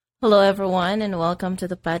Hello, everyone, and welcome to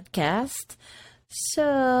the podcast.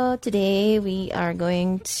 So, today we are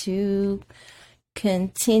going to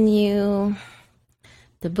continue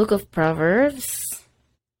the book of Proverbs.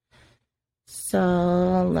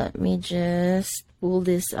 So, let me just pull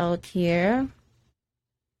this out here.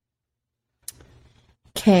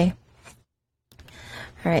 Okay.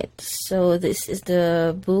 All right. So, this is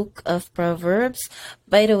the book of Proverbs.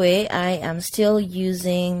 By the way, I am still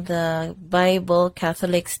using the Bible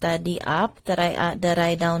Catholic Study app that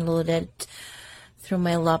I downloaded through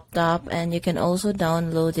my laptop, and you can also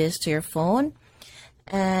download this to your phone.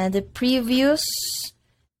 And the previous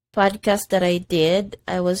podcast that I did,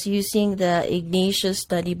 I was using the Ignatius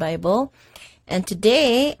Study Bible, and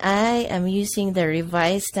today I am using the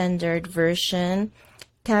Revised Standard Version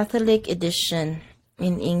Catholic Edition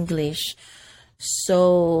in English.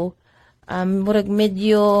 So, murag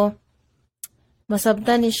medyo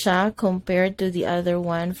masabtan ni siya compared to the other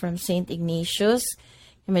one from Saint Ignatius.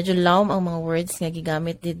 Medyo lawom ang mga words nga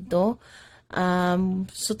gigamit dito.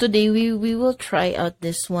 So today we will try out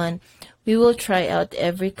this one. We will try out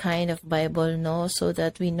every kind of Bible, no, so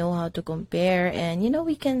that we know how to compare and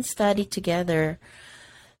we can study together.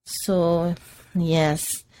 So,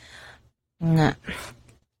 yes. Nga.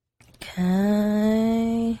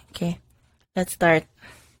 Okay. Let's start.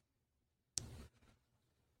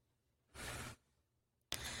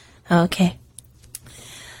 Okay.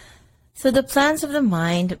 So the plans of the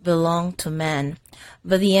mind belong to man,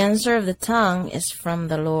 but the answer of the tongue is from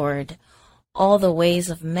the Lord. All the ways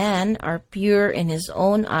of man are pure in his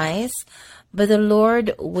own eyes, but the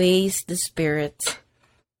Lord weighs the spirit.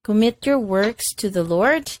 Commit your works to the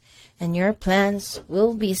Lord, and your plans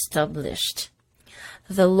will be established.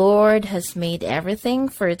 The Lord has made everything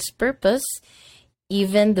for its purpose,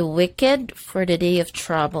 even the wicked for the day of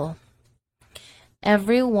trouble.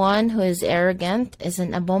 Everyone who is arrogant is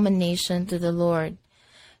an abomination to the Lord.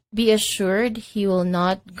 Be assured he will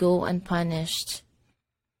not go unpunished.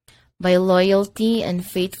 By loyalty and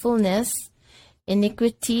faithfulness,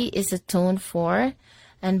 iniquity is atoned for,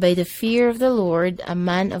 and by the fear of the Lord a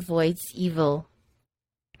man avoids evil.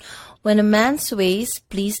 When a man's ways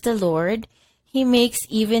please the Lord, he makes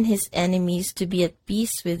even his enemies to be at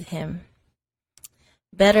peace with him.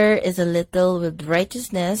 Better is a little with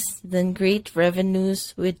righteousness than great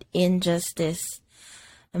revenues with injustice.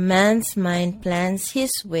 A man's mind plans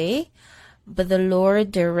his way, but the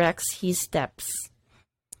Lord directs his steps.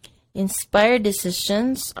 Inspired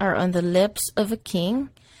decisions are on the lips of a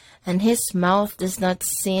king, and his mouth does not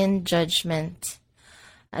sin judgment.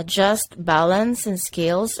 A just balance and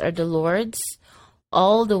scales are the Lord's.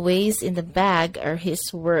 All the ways in the bag are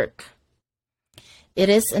his work. It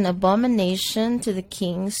is an abomination to the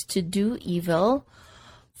kings to do evil,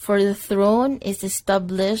 for the throne is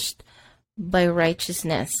established by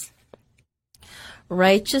righteousness.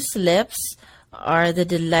 Righteous lips are the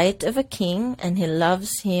delight of a king, and he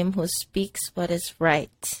loves him who speaks what is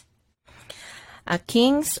right. A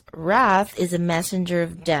king's wrath is a messenger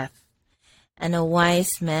of death, and a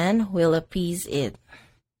wise man will appease it.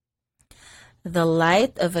 The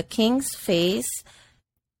light of a king's face,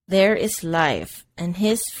 there is life, and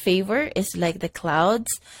his favor is like the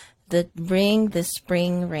clouds that bring the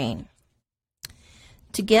spring rain.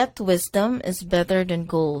 To get wisdom is better than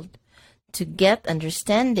gold. To get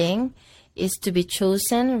understanding is to be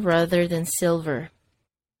chosen rather than silver.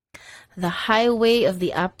 The highway of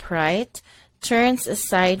the upright turns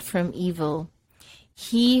aside from evil.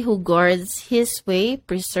 He who guards his way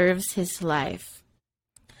preserves his life.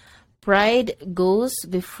 Pride goes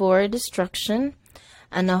before destruction,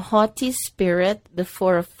 and a haughty spirit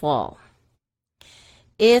before a fall.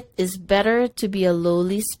 It is better to be a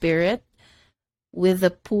lowly spirit with the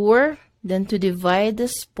poor than to divide the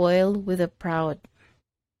spoil with the proud.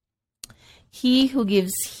 He who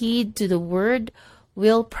gives heed to the word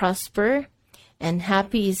will prosper, and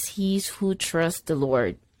happy is he who trusts the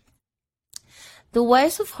Lord. The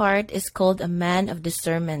wise of heart is called a man of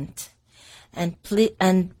discernment, and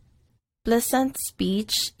pleasant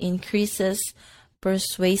speech increases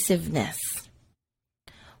persuasiveness.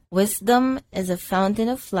 Wisdom is a fountain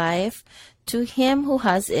of life to him who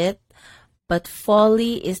has it, but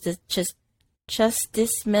folly is the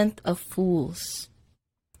chastisement of fools.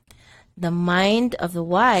 The mind of the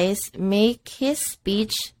wise makes his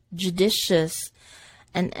speech judicious,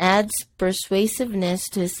 and adds persuasiveness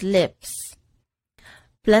to his lips.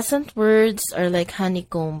 Pleasant words are like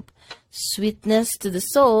honeycomb, sweetness to the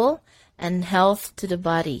soul, and health to the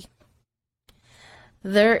body.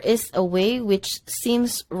 There is a way which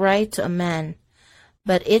seems right to a man,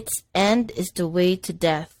 but its end is the way to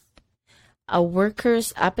death. A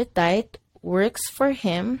worker's appetite works for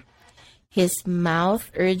him, His mouth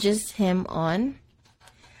urges him on.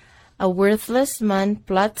 A worthless man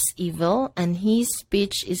plots evil, and his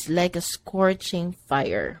speech is like a scorching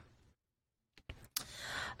fire.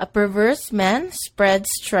 A perverse man spreads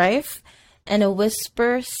strife, and a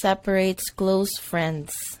whisper separates close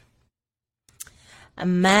friends. A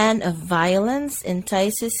man of violence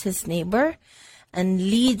entices his neighbor and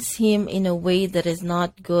leads him in a way that is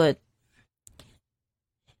not good.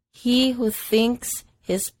 He who thinks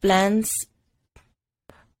his plans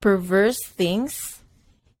perverse things,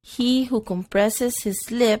 he who compresses his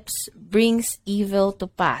lips brings evil to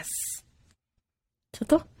pass.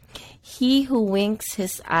 So he who winks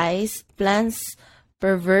his eyes plans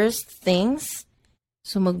perverse things.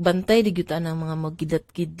 So magbantay di gyud ang mga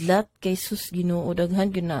magkidlat-kidlat kay sus Ginoo, daghan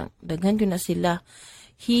gyud na sila.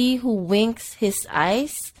 He who winks his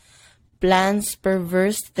eyes plans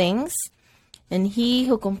perverse things, and he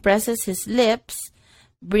who compresses his lips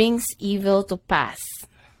brings evil to pass.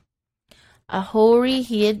 A hoary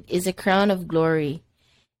head is a crown of glory.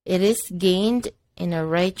 It is gained in a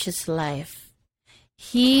righteous life.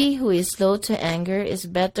 He who is slow to anger is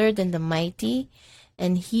better than the mighty,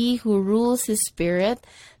 and he who rules his spirit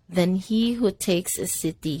than he who takes a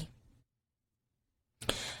city.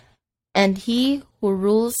 And he who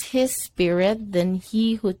rules his spirit than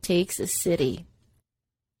he who takes a city.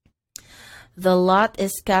 The lot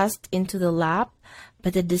is cast into the lap,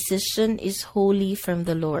 but the decision is wholly from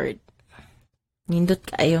the Lord. Nindot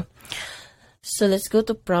kayo. So let's go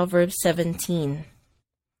to Proverbs 17.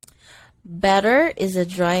 Better is a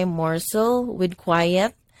dry morsel with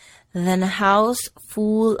quiet than a house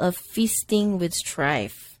full of feasting with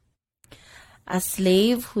strife. A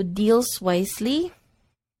slave who deals wisely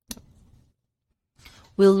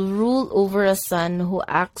will rule over a son who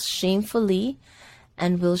acts shamefully,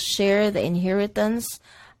 and will share the inheritance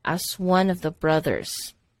as one of the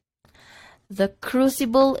brothers. The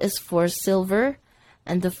crucible is for silver,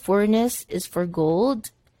 and the furnace is for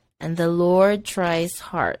gold, and the Lord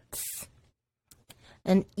tries hearts.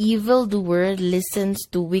 An evildoer listens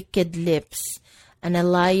to wicked lips, and a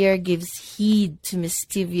liar gives heed to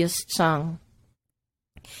mischievous tongue.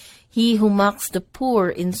 He who mocks the poor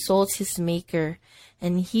insults his maker,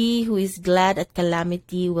 and he who is glad at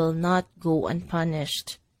calamity will not go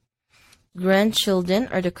unpunished. Grandchildren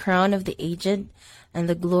are the crown of the aged, and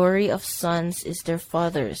the glory of sons is their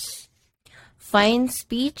fathers. Fine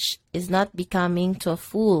speech is not becoming to a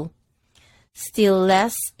fool. Still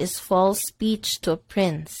less is false speech to a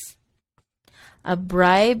prince. A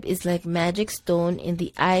bribe is like magic stone in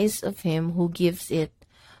the eyes of him who gives it.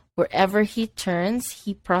 Wherever he turns,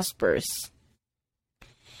 he prospers.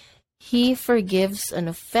 He forgives an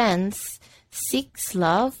offense, seeks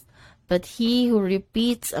love, but he who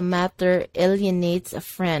repeats a matter alienates a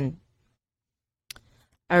friend.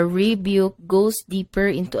 A rebuke goes deeper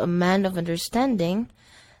into a man of understanding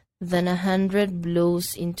than 100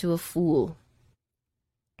 blows into a fool.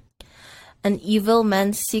 An evil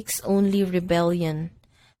man seeks only rebellion,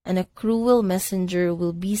 and a cruel messenger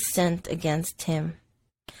will be sent against him.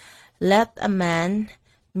 Let a man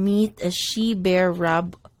meet a she-bear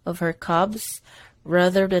rob of her cubs,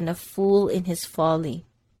 rather than a fool in his folly.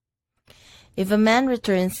 If a man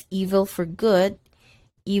returns evil for good,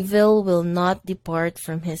 evil will not depart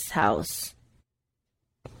from his house.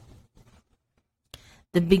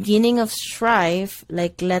 The beginning of strife,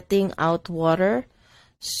 like letting out water,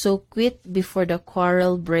 so quit before the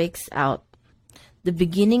quarrel breaks out. The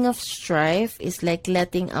beginning of strife is like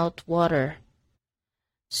letting out water,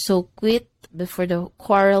 so quit before the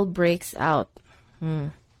quarrel breaks out.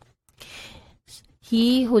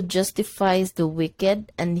 He who justifies the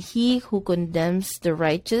wicked and he who condemns the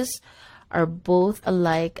righteous are both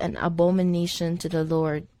alike an abomination to the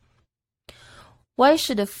Lord. Why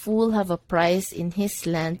should a fool have a price in his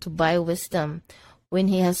land to buy wisdom when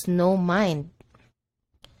he has no mind?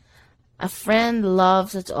 A friend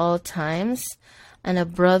loves at all times, and a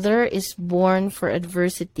brother is born for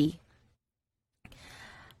adversity.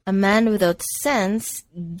 A man without sense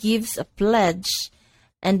gives a pledge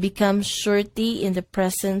and becomes surety in the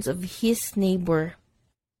presence of his neighbor.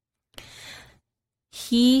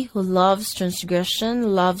 He who loves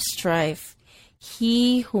transgression loves strife.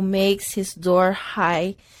 He who makes his door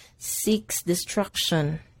high seeks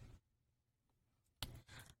destruction.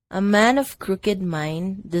 A man of crooked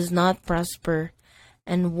mind does not prosper,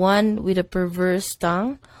 and one with a perverse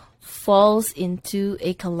tongue falls into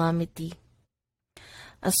a calamity.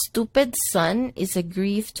 A stupid son is a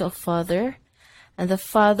grief to a father, and the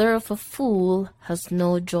father of a fool has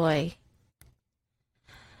no joy.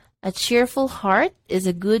 A cheerful heart is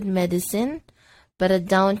a good medicine, but a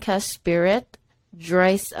downcast spirit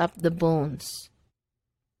dries up the bones.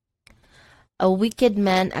 A wicked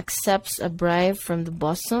man accepts a bribe from the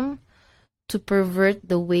bosom to pervert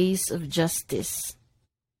the ways of justice.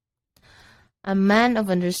 A man of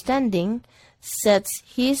understanding sets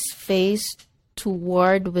his face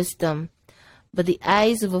toward wisdom, but the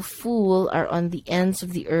eyes of a fool are on the ends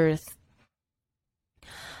of the earth.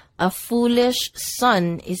 A foolish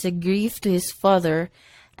son is a grief to his father,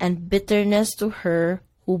 and bitterness to her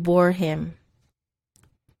who bore him.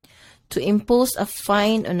 To impose a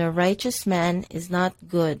fine on a righteous man is not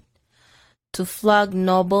good. To flog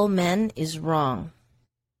noble men is wrong.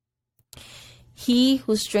 He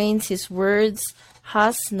who strains his words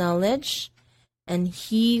has knowledge, and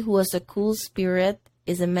he who has a cool spirit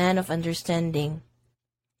is a man of understanding.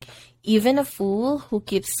 Even a fool who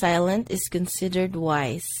keeps silent is considered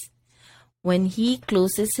wise. When he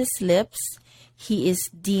closes his lips, he is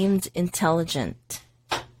deemed intelligent.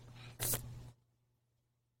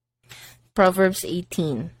 Proverbs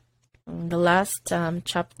 18, the last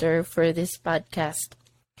chapter for this podcast.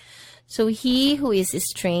 So he who is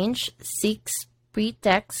estranged seeks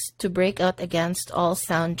pretexts to break out against all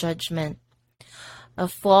sound judgment. A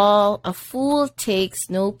fool takes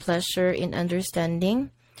no pleasure in understanding,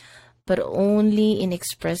 but only in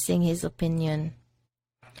expressing his opinion.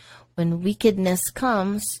 When wickedness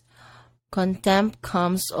comes, contempt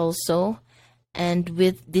comes also, and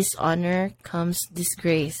with dishonor comes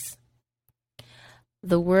disgrace.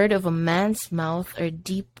 The word of a man's mouth are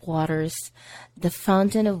deep waters. The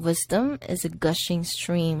fountain of wisdom is a gushing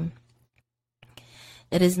stream.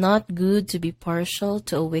 It is not good to be partial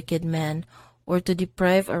to a wicked man, or to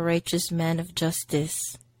deprive a righteous man of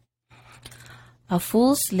justice. A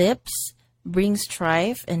fool's lips bring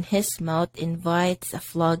strife, and his mouth invites a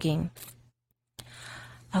flogging.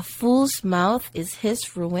 A fool's mouth is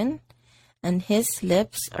his ruin, and his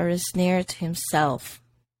lips are a snare to himself.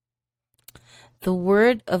 The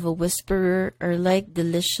word of a whisperer are like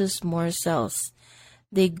delicious morsels.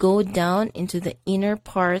 They go down into the inner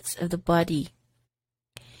parts of the body.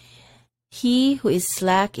 He who is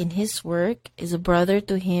slack in his work is a brother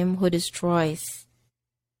to him who destroys.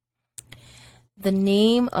 The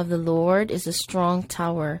name of the Lord is a strong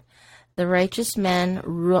tower. The righteous man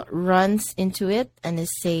runs into it and is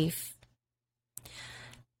safe.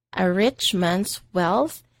 A rich man's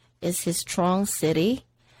wealth is his strong city,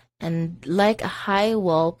 and like a high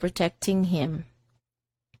wall protecting him.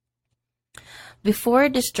 Before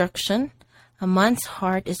destruction, a man's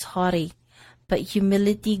heart is haughty, but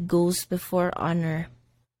humility goes before honor.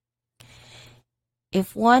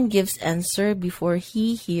 If one gives answer before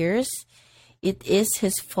he hears, it is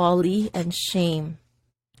his folly and shame.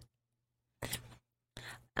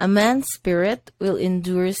 A man's spirit will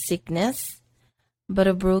endure sickness, but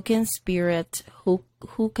a broken spirit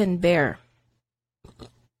who can bear?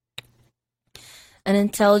 An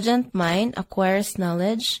intelligent mind acquires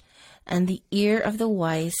knowledge, and the ear of the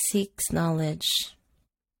wise seeks knowledge.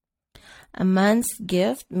 A man's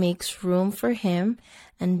gift makes room for him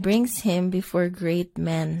and brings him before great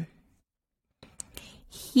men.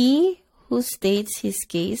 He who states his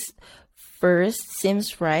case first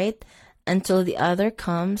seems right until the other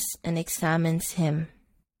comes and examines him.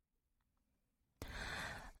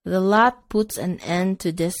 The lot puts an end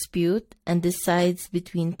to dispute and decides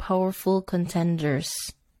between powerful contenders.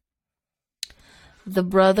 The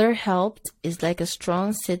brother helped is like a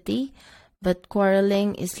strong city, but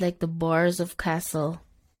quarreling is like the bars of castle.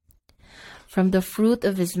 From the fruit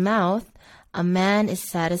of his mouth, a man is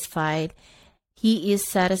satisfied. He is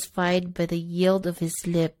satisfied by the yield of his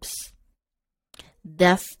lips.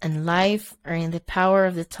 Death and life are in the power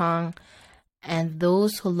of the tongue, and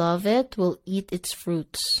those who love it will eat its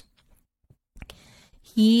fruits.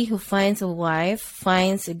 He who finds a wife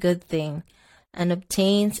finds a good thing and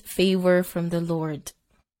obtains favor from the Lord.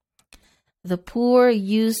 The poor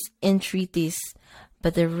use entreaties,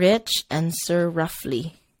 but the rich answer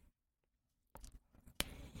roughly.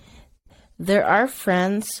 There are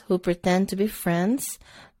friends who pretend to be friends,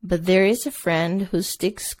 but there is a friend who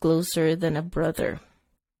sticks closer than a brother.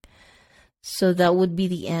 So that would be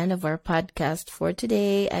the end of our podcast for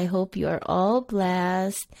today. I hope you are all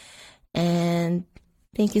blessed, and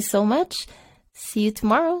thank you so much. See you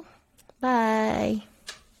tomorrow. Bye.